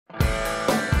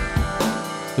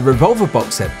The Revolver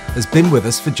box set has been with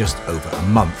us for just over a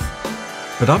month.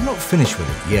 But I'm not finished with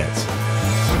it yet.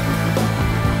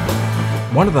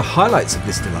 One of the highlights of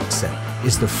this deluxe set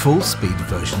is the full-speed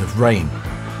version of Rain,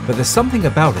 but there's something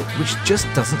about it which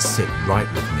just doesn't sit right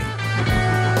with me.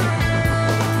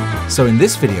 So in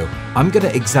this video, I'm going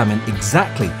to examine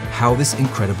exactly how this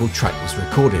incredible track was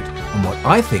recorded and what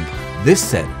I think this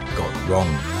set got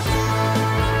wrong.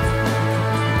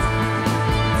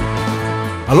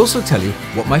 I'll also tell you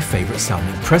what my favourite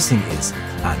sounding pressing is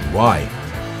and why.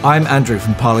 I'm Andrew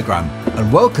from Parlogram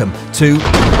and welcome to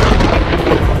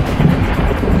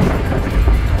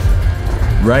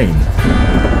Rain.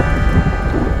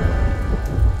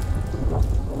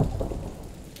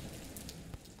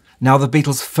 Now, the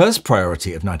Beatles' first priority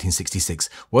of 1966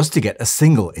 was to get a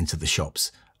single into the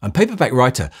shops, and Paperback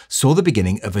Writer saw the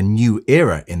beginning of a new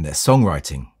era in their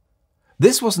songwriting.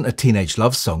 This wasn't a teenage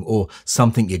love song or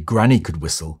something your granny could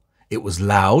whistle. It was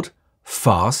loud,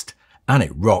 fast, and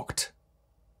it rocked.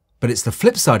 But it's the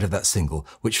flip side of that single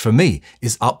which for me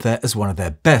is up there as one of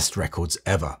their best records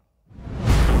ever.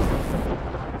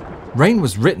 Rain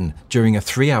was written during a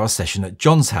 3-hour session at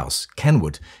John's house,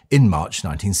 Kenwood, in March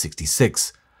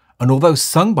 1966. And although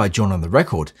sung by John on the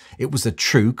record, it was a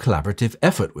true collaborative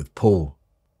effort with Paul.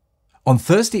 On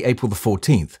Thursday, April the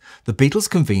 14th, the Beatles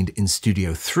convened in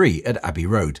Studio 3 at Abbey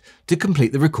Road to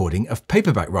complete the recording of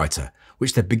Paperback Writer,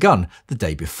 which they'd begun the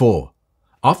day before,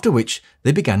 after which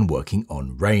they began working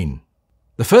on Rain.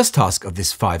 The first task of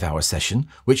this 5-hour session,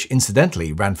 which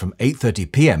incidentally ran from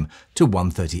 8:30 p.m. to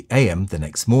 1:30 a.m. the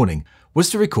next morning, was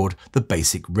to record the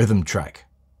basic rhythm track.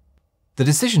 The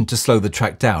decision to slow the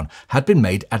track down had been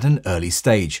made at an early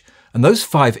stage, and those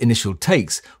 5 initial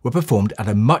takes were performed at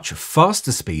a much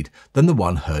faster speed than the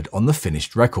one heard on the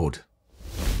finished record.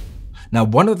 Now,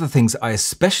 one of the things I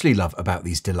especially love about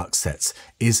these deluxe sets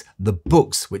is the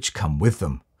books which come with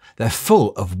them. They're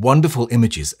full of wonderful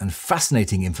images and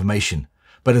fascinating information,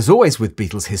 but as always with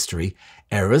Beatles history,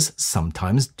 errors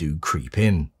sometimes do creep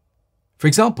in. For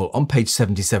example, on page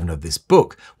 77 of this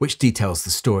book, which details the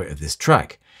story of this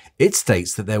track, it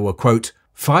states that there were, quote,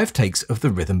 5 takes of the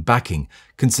rhythm backing,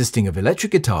 consisting of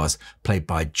electric guitars played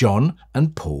by John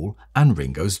and Paul and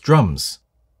Ringo's drums.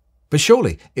 But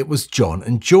surely it was John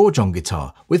and George on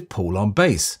guitar with Paul on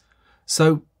bass.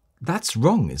 So that's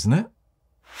wrong, isn't it?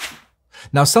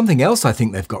 Now, something else I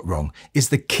think they've got wrong is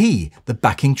the key the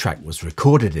backing track was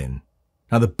recorded in.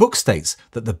 Now, the book states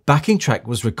that the backing track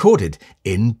was recorded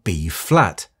in B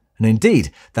flat. And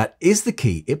indeed, that is the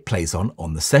key it plays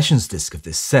on the sessions disc of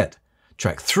this set,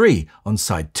 track 3 on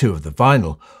side 2 of the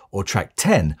vinyl, or track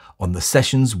 10 on the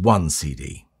Sessions 1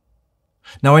 CD.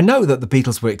 Now, I know that the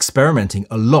Beatles were experimenting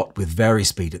a lot with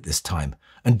vari-speed at this time,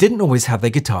 and didn't always have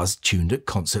their guitars tuned at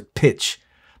concert pitch,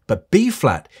 but B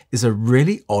flat is a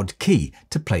really odd key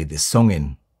to play this song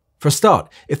in. For a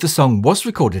start, if the song was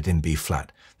recorded in B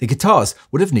flat, the guitars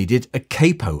would have needed a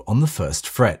capo on the first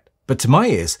fret. But to my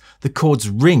ears, the chords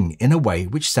ring in a way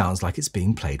which sounds like it's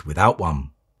being played without one.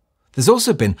 There's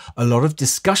also been a lot of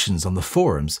discussions on the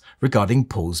forums regarding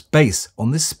Paul's bass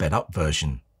on this sped-up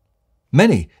version.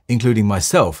 Many, including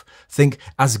myself, think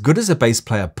as good as a bass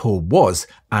player Paul was,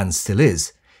 and still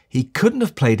is, he couldn't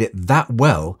have played it that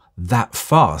well, that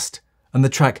fast, and the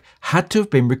track had to have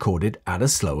been recorded at a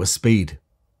slower speed.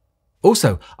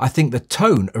 Also, I think the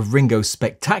tone of Ringo's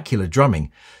spectacular drumming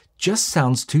just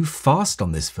sounds too fast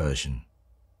on this version.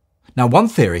 Now, one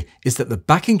theory is that the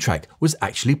backing track was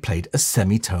actually played a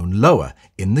semitone lower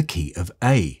in the key of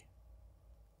A.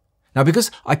 Now, because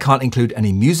I can't include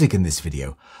any music in this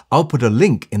video, I'll put a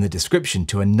link in the description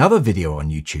to another video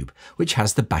on YouTube which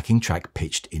has the backing track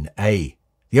pitched in A.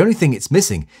 The only thing it's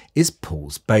missing is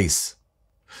Paul's bass.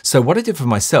 So what I did for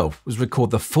myself was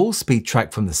record the full speed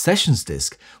track from the sessions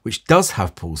disc, which does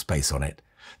have Paul's bass on it.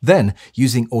 Then,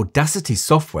 using Audacity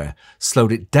software,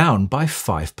 slowed it down by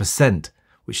 5%,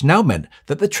 which now meant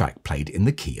that the track played in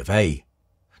the key of A.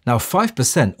 Now,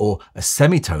 5% or a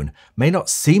semitone may not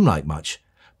seem like much,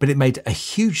 but it made a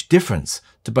huge difference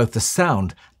to both the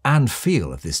sound and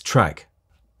feel of this track.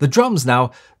 The drums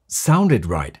now sounded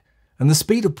right, and the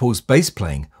speed of Paul's bass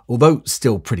playing, although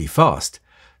still pretty fast,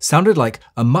 sounded like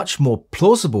a much more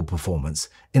plausible performance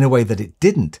in a way that it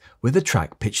didn't with the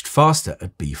track pitched faster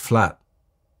at B flat.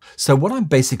 So what I'm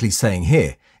basically saying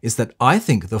here is that I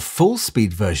think the full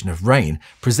speed version of Rain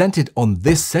presented on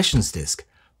this sessions disc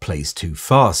plays too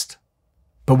fast.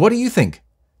 But what do you think?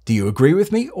 Do you agree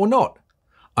with me or not?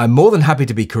 I'm more than happy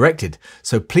to be corrected,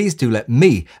 so please do let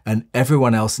me and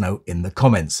everyone else know in the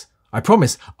comments. I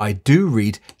promise I do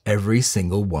read every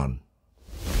single one.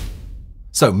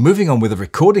 So moving on with the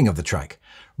recording of the track,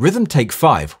 Rhythm Take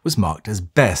 5 was marked as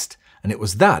best, and it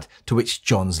was that to which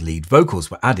John's lead vocals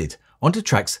were added onto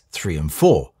tracks 3 and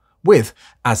 4, with,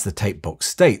 as the tape box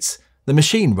states, the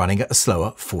machine running at a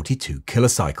slower 42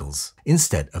 kilocycles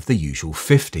instead of the usual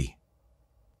 50.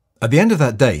 At the end of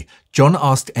that day, John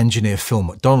asked engineer Phil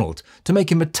McDonald to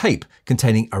make him a tape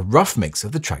containing a rough mix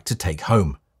of the track to take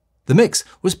home. The mix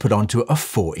was put onto a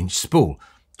 4-inch spool,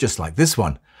 just like this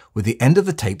one, with the end of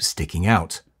the tape sticking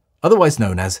out, otherwise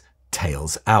known as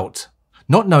tails out.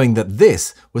 Not knowing that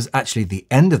this was actually the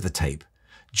end of the tape,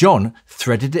 John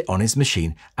threaded it on his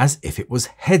machine as if it was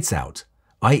heads out,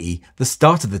 i.e. the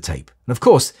start of the tape, and of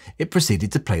course it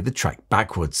proceeded to play the track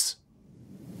backwards.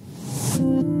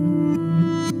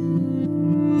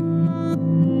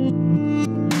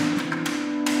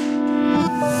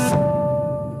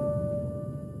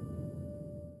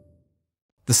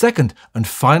 The second and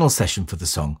final session for the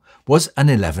song was an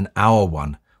 11-hour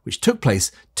one, which took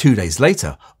place 2 days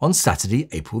later on Saturday,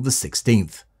 April the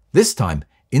 16th, this time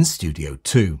in Studio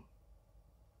 2.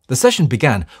 The session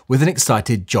began with an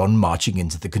excited John marching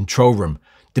into the control room,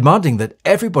 demanding that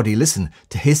everybody listen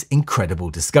to his incredible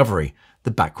discovery,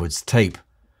 the backwards tape.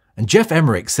 And Geoff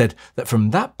Emerick said that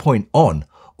from that point on,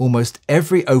 almost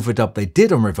every overdub they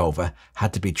did on Revolver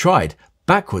had to be tried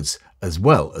backwards as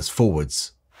well as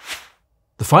forwards.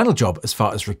 The final job as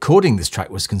far as recording this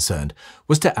track was concerned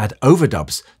was to add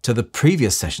overdubs to the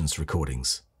previous session's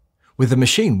recordings. With the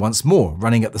machine once more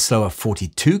running at the slower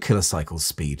 42 kilocycles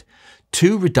speed,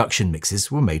 2 reduction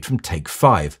mixes were made from take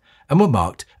 5 and were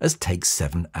marked as takes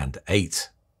 7 and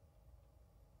 8.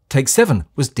 Take 7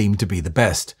 was deemed to be the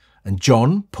best, and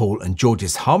John, Paul and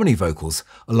George's harmony vocals,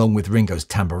 along with Ringo's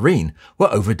tambourine, were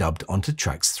overdubbed onto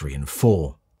tracks 3 and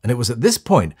 4. And it was at this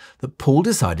point that Paul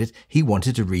decided he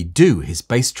wanted to redo his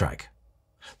bass track.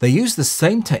 They used the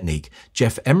same technique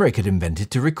Geoff Emerick had invented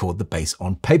to record the bass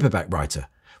on Paperback Writer,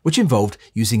 which involved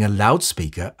using a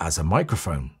loudspeaker as a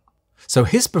microphone. So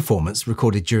his performance,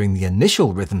 recorded during the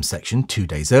initial rhythm section 2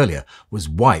 days earlier, was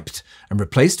wiped and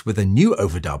replaced with a new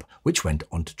overdub which went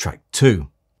onto track 2.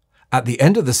 At the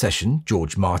end of the session,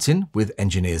 George Martin, with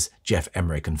engineers Geoff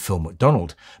Emerick and Phil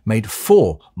McDonald, made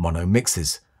 4 mono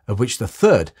mixes, of which the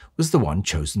third was the one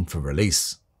chosen for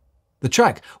release. The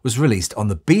track was released on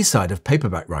the B-side of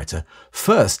Paperback Writer,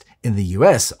 first in the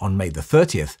US on May the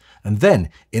 30th, and then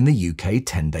in the UK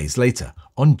 10 days later,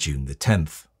 on June the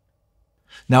 10th.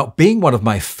 Now, being one of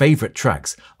my favourite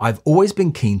tracks, I've always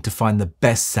been keen to find the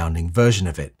best sounding version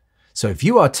of it. So if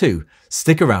you are too,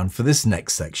 stick around for this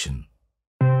next section.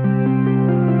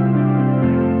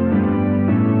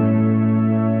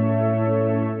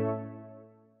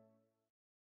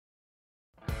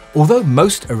 Although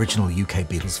most original UK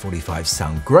Beatles 45s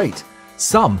sound great,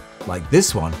 some, like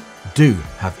this one, do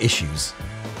have issues.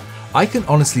 I can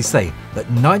honestly say that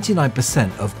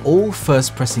 99% of all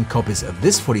first pressing copies of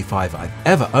this 45 I've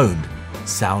ever owned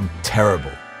sound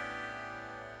terrible.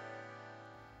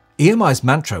 EMI's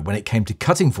mantra when it came to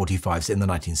cutting 45s in the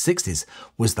 1960s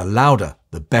was the louder,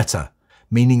 the better,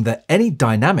 meaning that any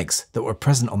dynamics that were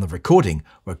present on the recording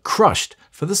were crushed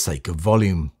for the sake of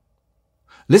volume.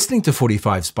 Listening to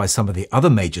 45s by some of the other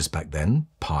majors back then,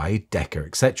 Pi, Decca,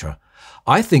 etc.,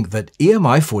 I think that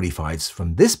EMI 45s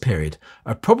from this period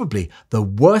are probably the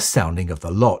worst sounding of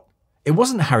the lot. It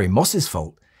wasn't Harry Moss's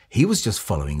fault, he was just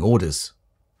following orders.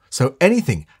 So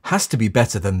anything has to be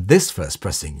better than this first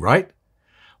pressing, right?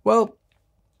 Well,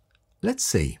 let's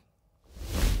see.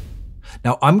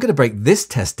 Now I'm going to break this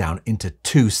test down into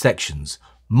 2 sections,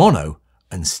 mono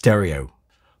and stereo.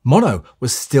 Mono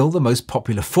was still the most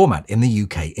popular format in the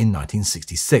UK in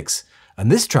 1966,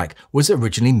 and this track was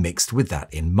originally mixed with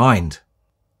that in mind.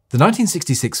 The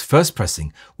 1966 first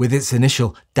pressing, with its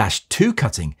initial -2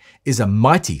 cutting, is a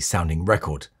mighty sounding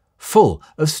record, full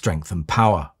of strength and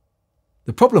power.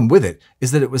 The problem with it is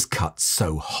that it was cut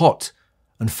so hot,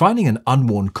 and finding an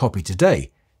unworn copy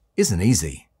today isn't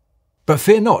easy. But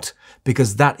fear not,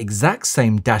 because that exact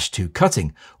same -2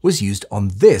 cutting was used on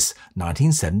this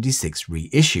 1976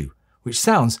 reissue, which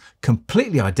sounds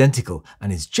completely identical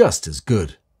and is just as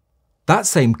good. That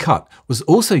same cut was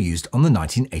also used on the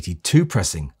 1982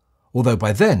 pressing, although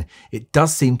by then it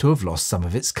does seem to have lost some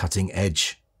of its cutting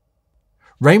edge.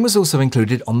 Rain was also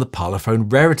included on the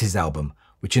Parlophone Rarities album,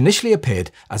 which initially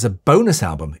appeared as a bonus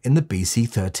album in the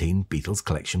BC13 Beatles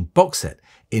Collection box set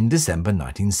in December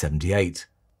 1978.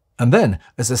 And then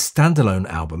as a standalone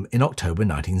album in October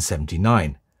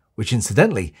 1979, which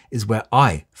incidentally is where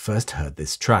I first heard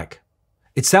this track.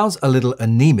 It sounds a little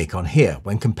anemic on here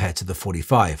when compared to the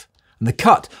 45, and the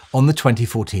cut on the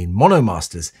 2014 Mono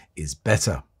Masters is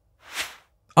better.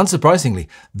 Unsurprisingly,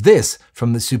 this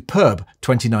from the superb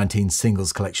 2019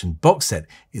 Singles Collection box set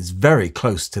is very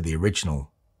close to the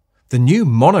original. The new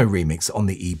mono remix on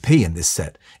the EP in this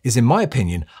set is, in my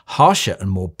opinion, harsher and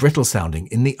more brittle sounding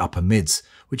in the upper mids,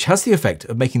 which has the effect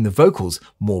of making the vocals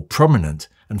more prominent,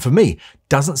 and for me,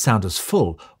 doesn't sound as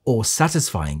full or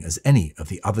satisfying as any of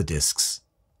the other discs.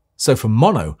 So for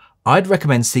mono, I'd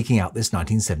recommend seeking out this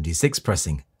 1976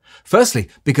 pressing. Firstly,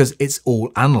 because it's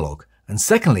all analog, and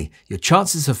secondly, your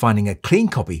chances of finding a clean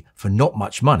copy for not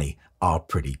much money are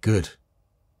pretty good.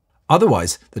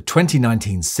 Otherwise, the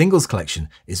 2019 singles collection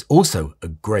is also a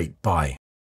great buy.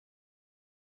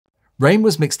 Rain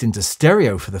was mixed into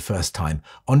stereo for the first time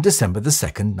on December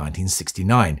 2nd,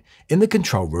 1969, in the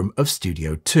control room of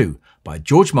Studio 2 by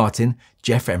George Martin,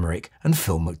 Jeff Emerick and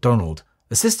Phil McDonald,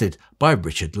 assisted by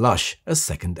Richard Lush as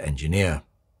second engineer.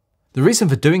 The reason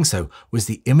for doing so was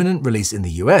the imminent release in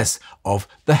the US of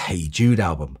the Hey Jude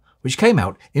album, which came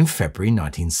out in February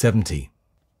 1970.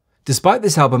 Despite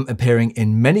this album appearing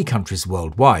in many countries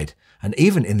worldwide, and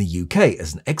even in the UK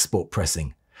as an export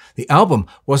pressing, the album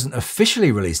wasn't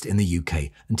officially released in the UK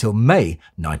until May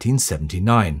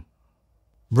 1979.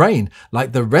 Rain,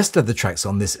 like the rest of the tracks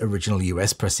on this original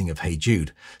US pressing of Hey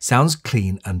Jude, sounds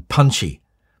clean and punchy,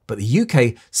 but the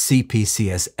UK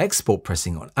CPCS export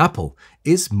pressing on Apple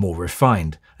is more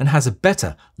refined and has a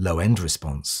better low-end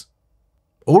response.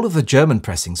 All of the German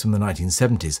pressings from the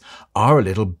 1970s are a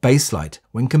little bass-light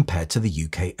when compared to the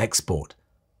UK export.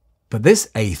 But this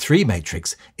A3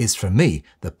 matrix is, for me,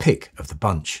 the pick of the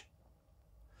bunch.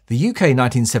 The UK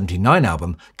 1979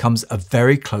 album comes a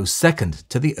very close second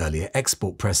to the earlier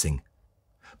export pressing.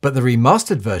 But the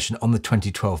remastered version on the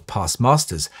 2012 Past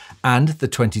Masters and the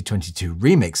 2022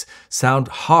 remix sound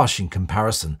harsh in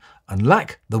comparison and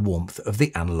lack the warmth of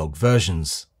the analog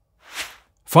versions.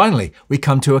 Finally, we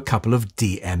come to a couple of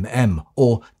DMM,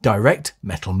 or Direct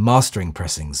Metal Mastering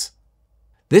pressings.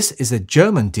 This is a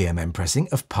German DMM pressing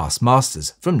of Past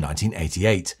Masters from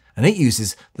 1988, and it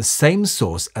uses the same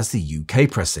source as the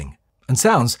UK pressing, and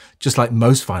sounds just like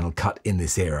most Final Cut in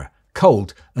this era,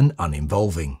 cold and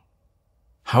uninvolving.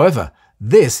 However,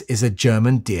 this is a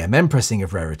German DMM pressing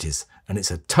of Rarities, and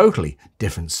it's a totally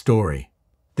different story.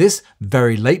 This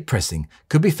very late pressing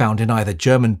could be found in either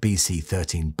German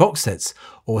BC13 box sets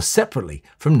or separately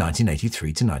from 1983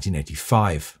 to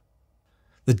 1985.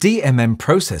 The DMM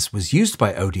process was used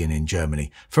by Odeon in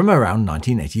Germany from around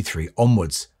 1983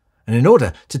 onwards, and in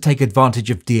order to take advantage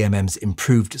of DMM's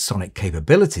improved sonic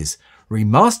capabilities,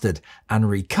 remastered and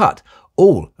recut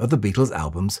all of the Beatles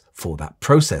albums for that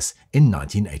process in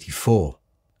 1984.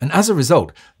 And as a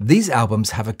result, these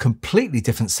albums have a completely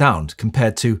different sound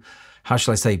compared to, how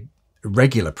shall I say,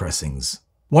 regular pressings.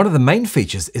 One of the main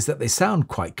features is that they sound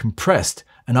quite compressed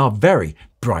and are very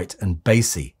bright and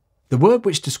bassy. The word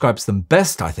which describes them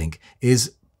best, I think,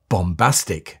 is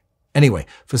bombastic. Anyway,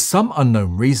 for some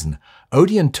unknown reason,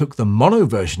 Odeon took the mono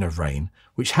version of Rain,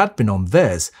 which had been on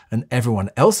theirs and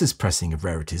everyone else's pressing of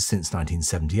Rarities since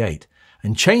 1978,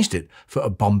 and changed it for a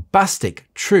bombastic,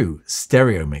 true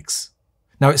stereo mix.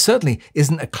 Now, it certainly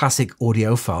isn't a classic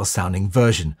audiophile sounding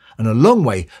version, and a long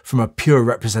way from a pure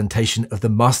representation of the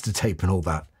master tape and all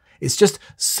that. It's just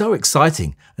so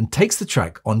exciting and takes the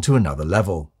track onto another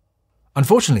level.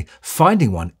 Unfortunately,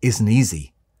 finding one isn't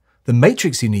easy. The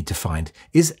matrix you need to find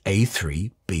is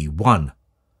A3B1,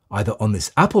 either on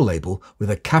this Apple label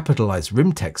with a capitalized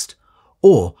rim text,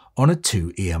 or on a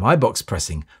 2 EMI box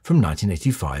pressing from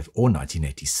 1985 or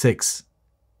 1986.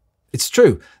 It's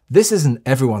true, this isn't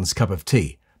everyone's cup of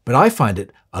tea, but I find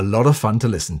it a lot of fun to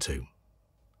listen to.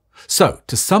 So,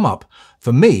 to sum up,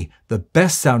 for me, the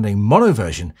best sounding mono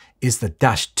version is the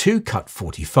 -2 Cut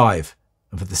 45,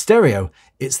 and for the stereo,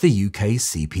 it's the UK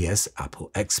CPS Apple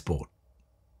export.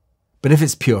 But if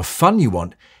it's pure fun you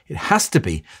want, it has to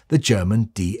be the German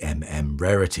DMM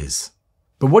Rarities.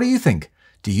 But what do you think?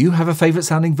 Do you have a favourite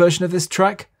sounding version of this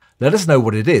track? Let us know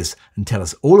what it is and tell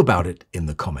us all about it in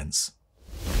the comments.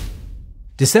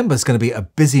 December is going to be a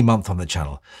busy month on the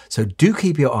channel, so do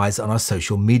keep your eyes on our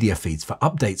social media feeds for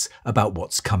updates about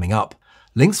what's coming up,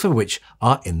 links for which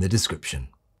are in the description.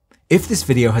 If this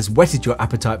video has whetted your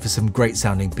appetite for some great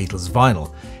sounding Beatles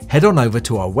vinyl, head on over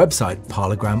to our website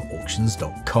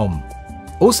parlogramauctions.com.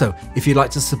 Also, if you'd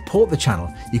like to support the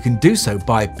channel, you can do so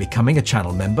by becoming a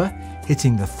channel member,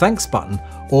 hitting the thanks button,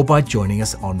 or by joining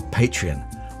us on Patreon.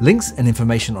 Links and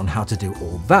information on how to do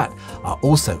all that are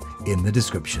also in the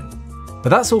description. But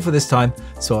that's all for this time,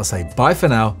 so I'll say bye for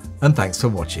now and thanks for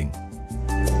watching.